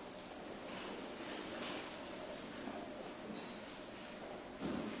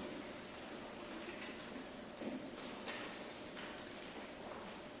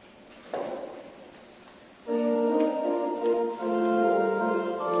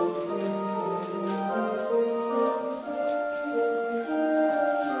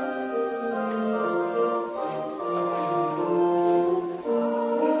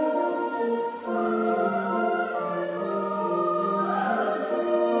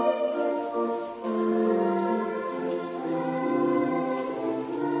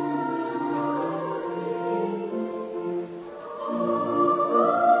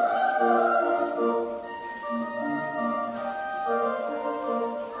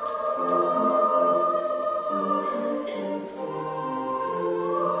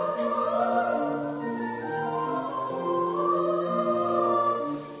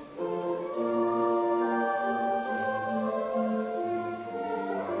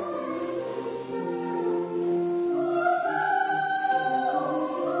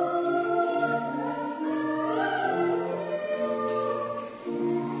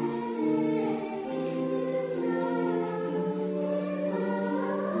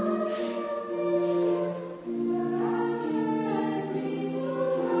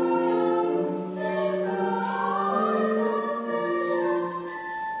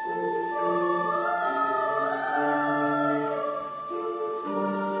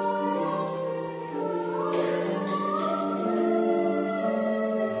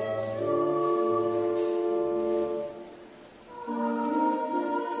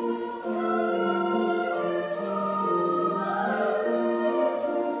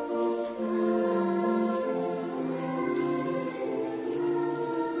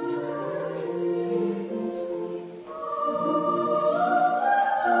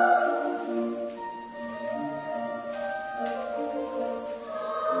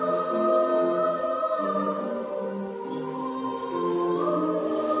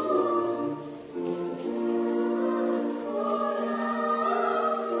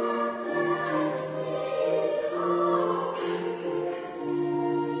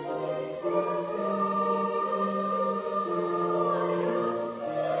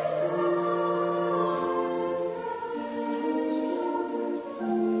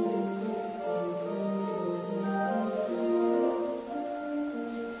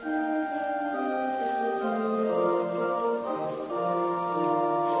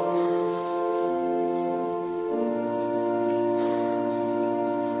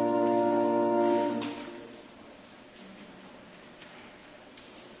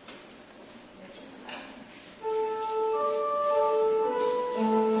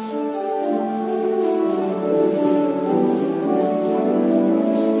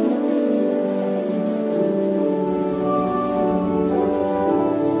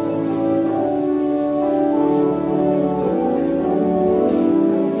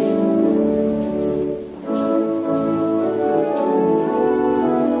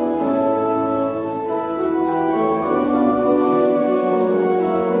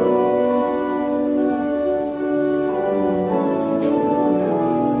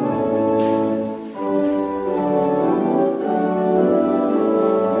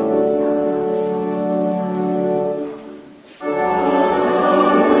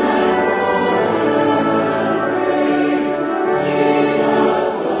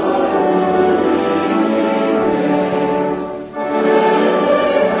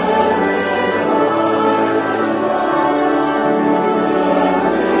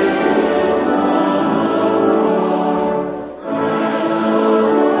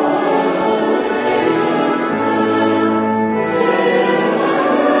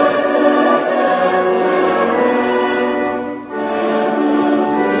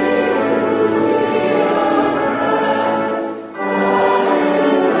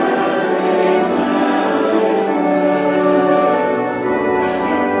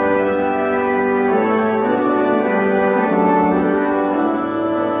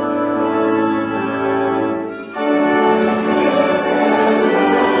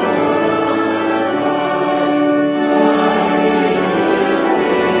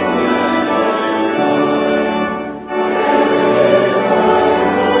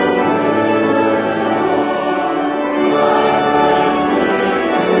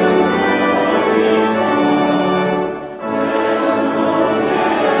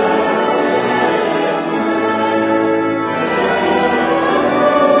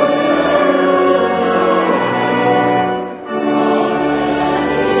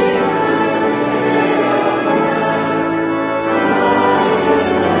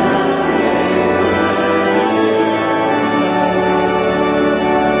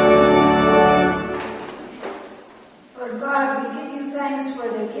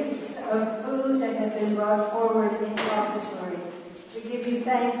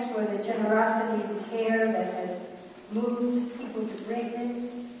 thanks for the generosity and care that has moved people to bring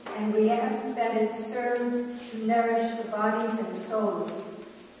this, and we ask that it serve to nourish the bodies and souls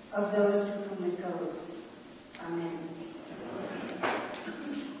of those to whom it goes. Amen.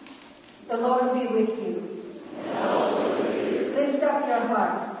 The Lord be with you. And also with you. Lift up your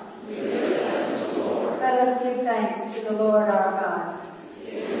hearts. We lift them to the Lord. Let us give thanks to the Lord our God.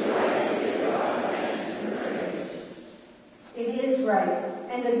 It is right to give God thanks and praise. It is right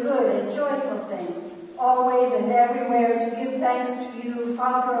and a good and joyful thing, always and everywhere, to give thanks to you,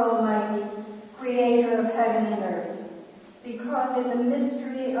 Father Almighty, Creator of heaven and earth, because in the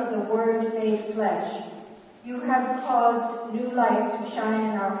mystery of the Word made flesh, you have caused new light to shine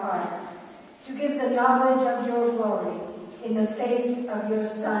in our hearts, to give the knowledge of your glory in the face of your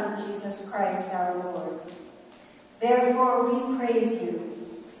Son, Jesus Christ our Lord. Therefore we praise you,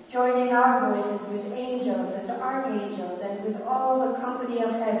 joining our voices with angels and archangels and with all the company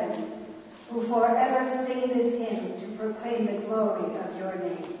of heaven, who forever sing this hymn to proclaim the glory of your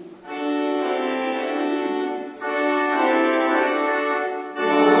name.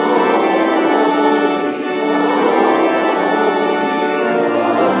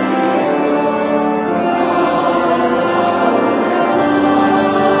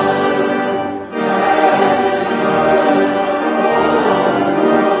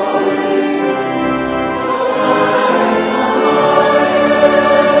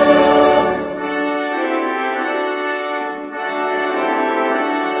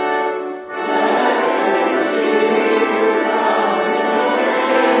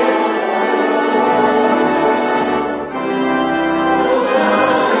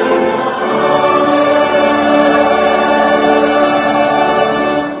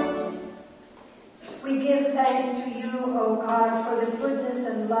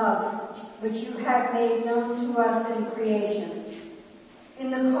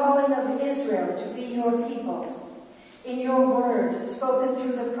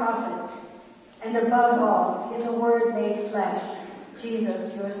 And above all, in the Word made flesh,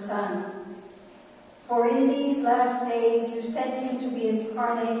 Jesus, your Son. For in these last days you sent him to be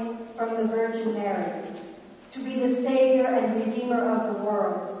incarnate from the Virgin Mary, to be the Savior and Redeemer of the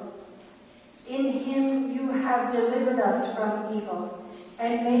world. In him you have delivered us from evil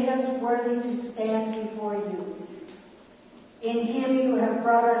and made us worthy to stand before you. In him you have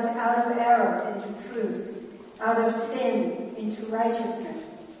brought us out of error into truth, out of sin into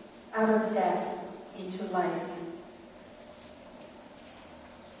righteousness, out of death into life.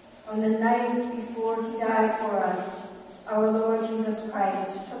 On the night before he died for us, our Lord Jesus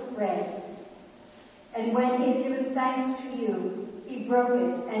Christ took bread, and when he had given thanks to you, he broke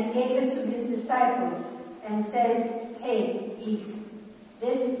it and gave it to his disciples and said, "Take, eat.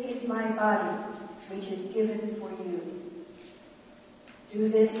 This is my body, which is given for you. Do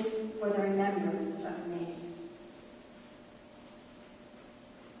this for the remembrance of me."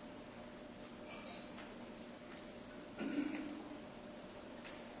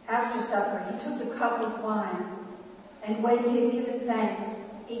 After supper, he took the cup of wine, and when he had given thanks,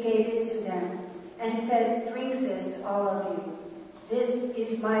 he gave it to them, and said, "Drink this, all of you. This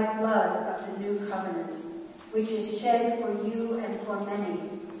is my blood of the new covenant, which is shed for you and for many,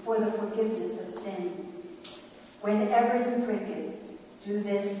 for the forgiveness of sins. Whenever you drink it, do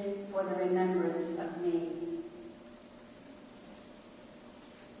this for the remembrance of me."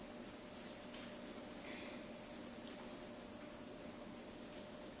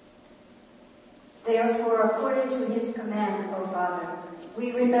 Therefore, according to his command, O Father,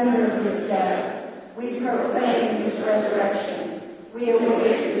 we remember his death. We proclaim his resurrection. We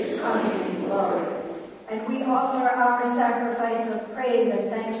await his coming in glory. And we offer our sacrifice of praise and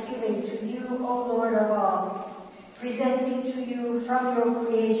thanksgiving to you, O Lord of all, presenting to you from your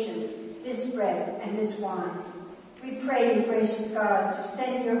creation this bread and this wine. We pray you, gracious God, to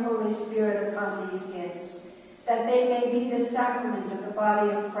send your Holy Spirit upon these gifts, that they may be the sacrament of the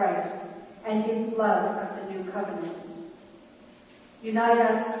body of Christ and his blood of the new covenant. Unite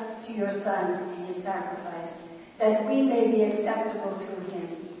us to your Son in his sacrifice, that we may be acceptable through him,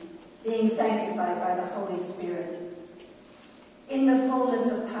 being sanctified by the Holy Spirit. In the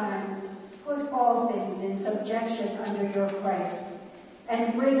fullness of time, put all things in subjection under your Christ,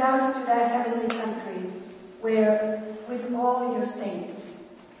 and bring us to that heavenly country where, with all your saints,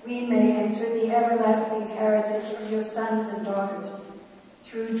 we may enter the everlasting heritage of your sons and daughters,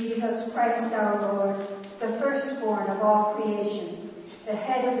 through Jesus Christ our Lord, the firstborn of all creation, the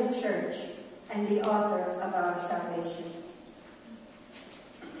head of the church, and the author of our salvation.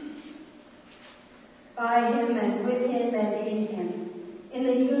 By him and with him and in him, in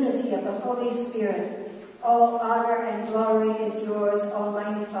the unity of the Holy Spirit, All honor and glory is yours,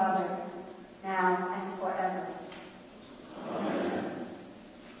 Almighty Father, now and forever. Amen.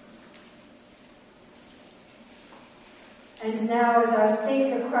 And now, as our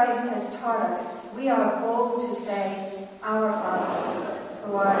Savior Christ has taught us, we are bold to say, Our Father,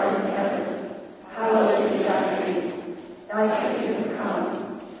 who art in heaven, hallowed be thy name. Thy kingdom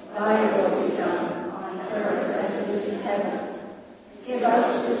come, thy will be done, on earth as it is in heaven. Give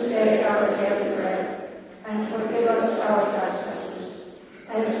us this day our daily bread, and forgive us our trespasses,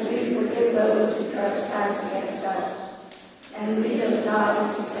 as we forgive those who trespass against us. And lead us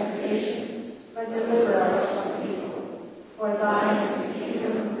not into temptation, but deliver us from evil. For thine is the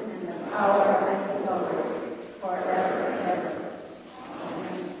kingdom, and the power, and the glory, forever and ever.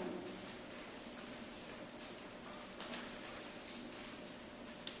 Amen.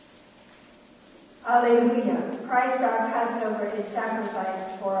 Alleluia. Christ our Passover is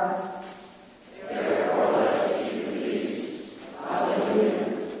sacrificed for us. Therefore let us keep the feast.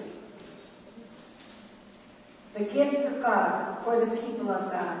 Alleluia. The gifts of God for the people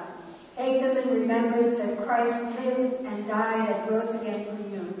of God. Take them in remembrance that Christ lived and died and rose again for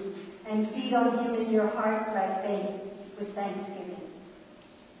you, and feed on him in your hearts by faith with thanksgiving.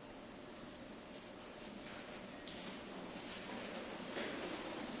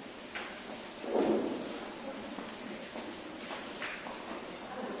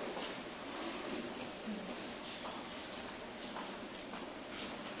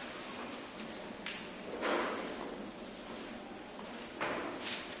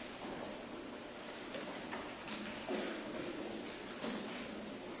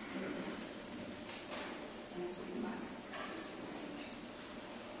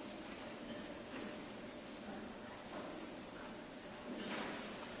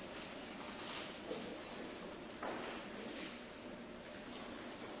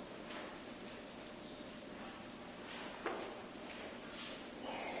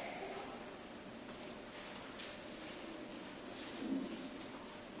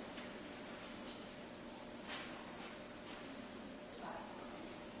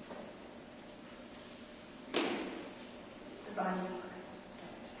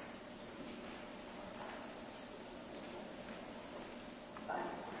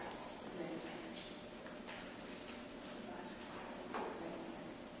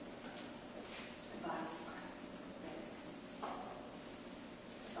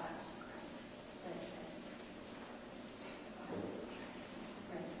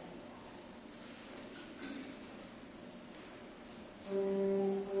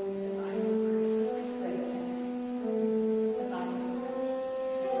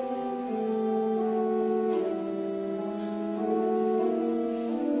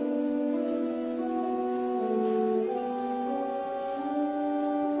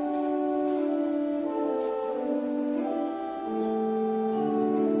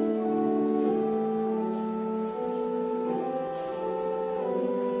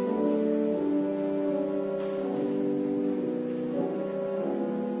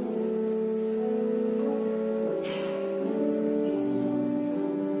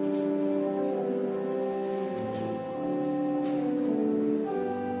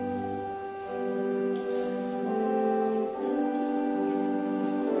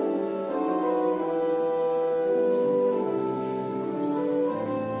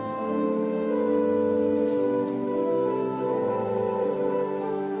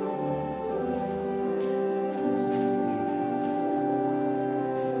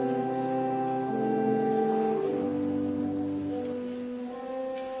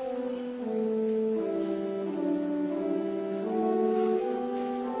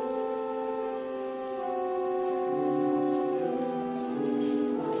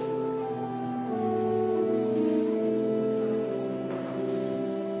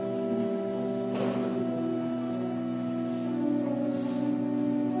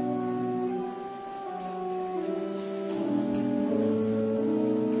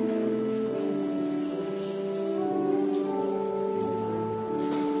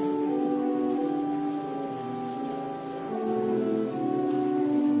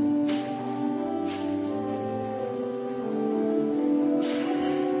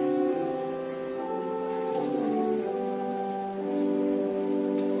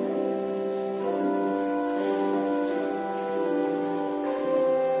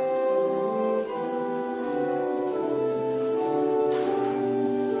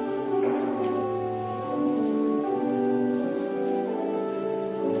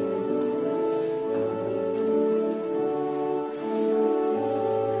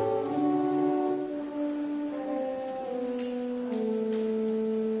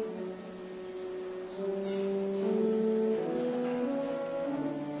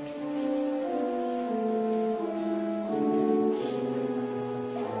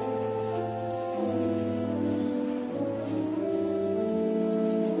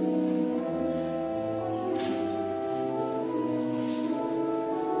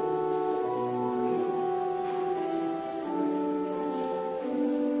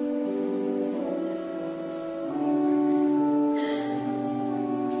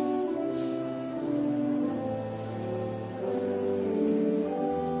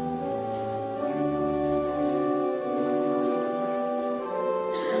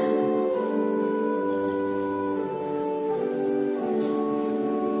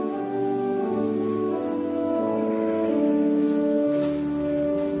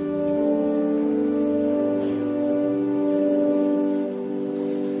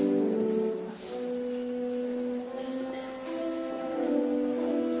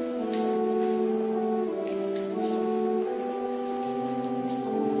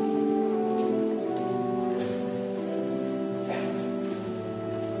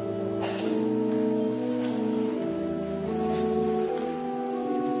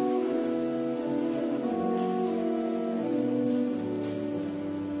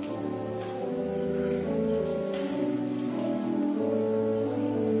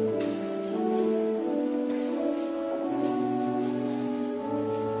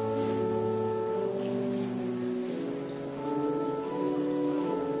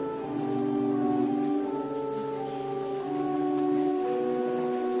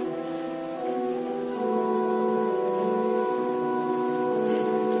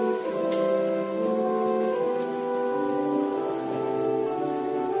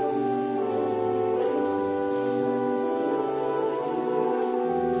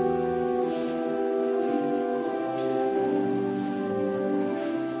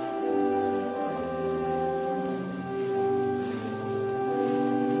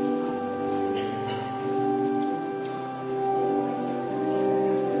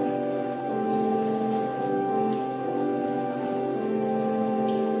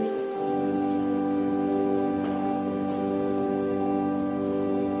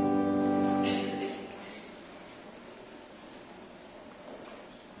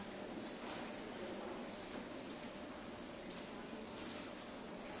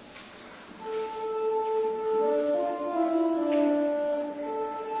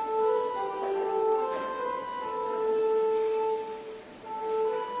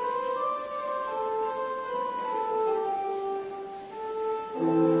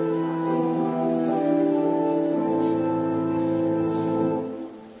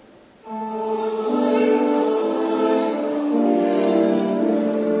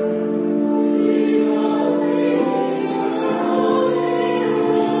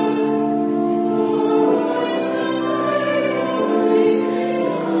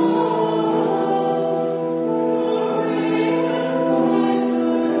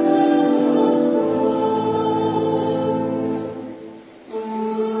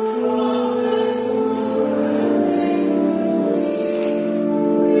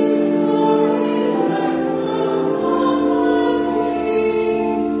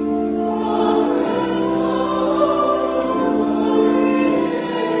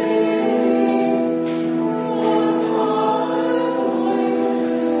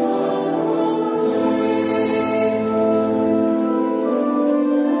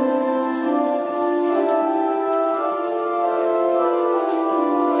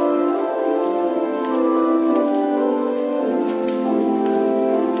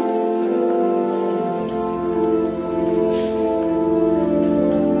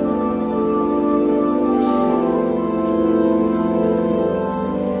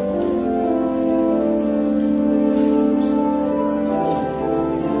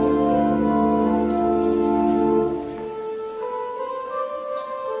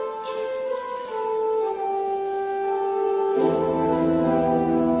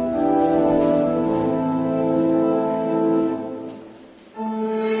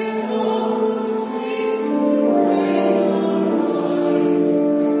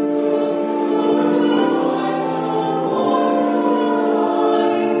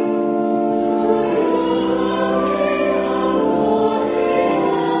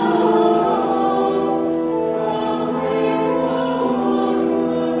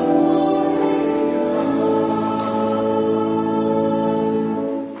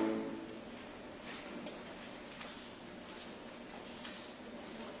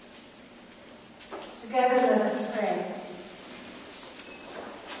 Together let us pray.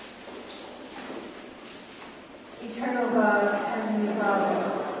 Eternal God, Heavenly Father,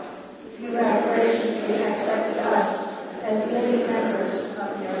 you have graciously accepted us as living members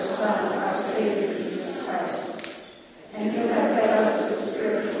of your Son, our Savior, Jesus Christ, and you have fed us with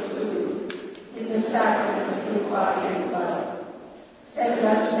spiritual food in the sacrament of his body and blood. Send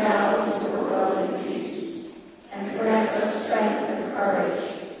us now into the world in peace, and grant us strength and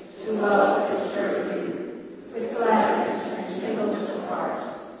courage to love and serve you with gladness and singleness of heart,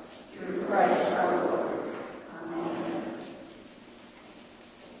 through Christ our Lord. Amen.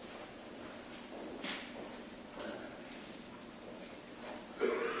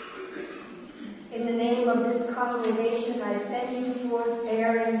 In the name of this congregation, I send you forth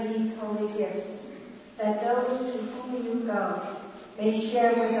bearing these holy gifts, that those to whom you go may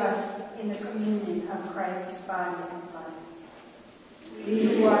share with us in the communion of Christ's body and blood. We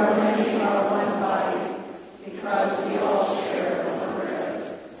who are many are one body, because we all share one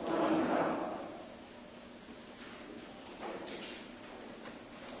bread, one cup.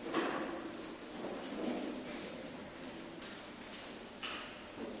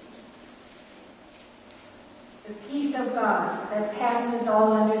 The peace of God that passes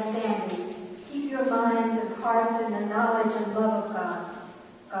all understanding, keep your minds and hearts in the knowledge and love of God,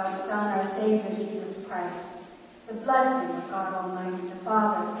 God's Son, our Savior, Jesus Christ. The blessing of God Almighty, the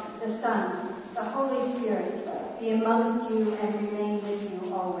Father, the Son, the Holy Spirit, be amongst you and remain with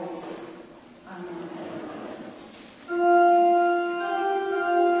you always. Amen.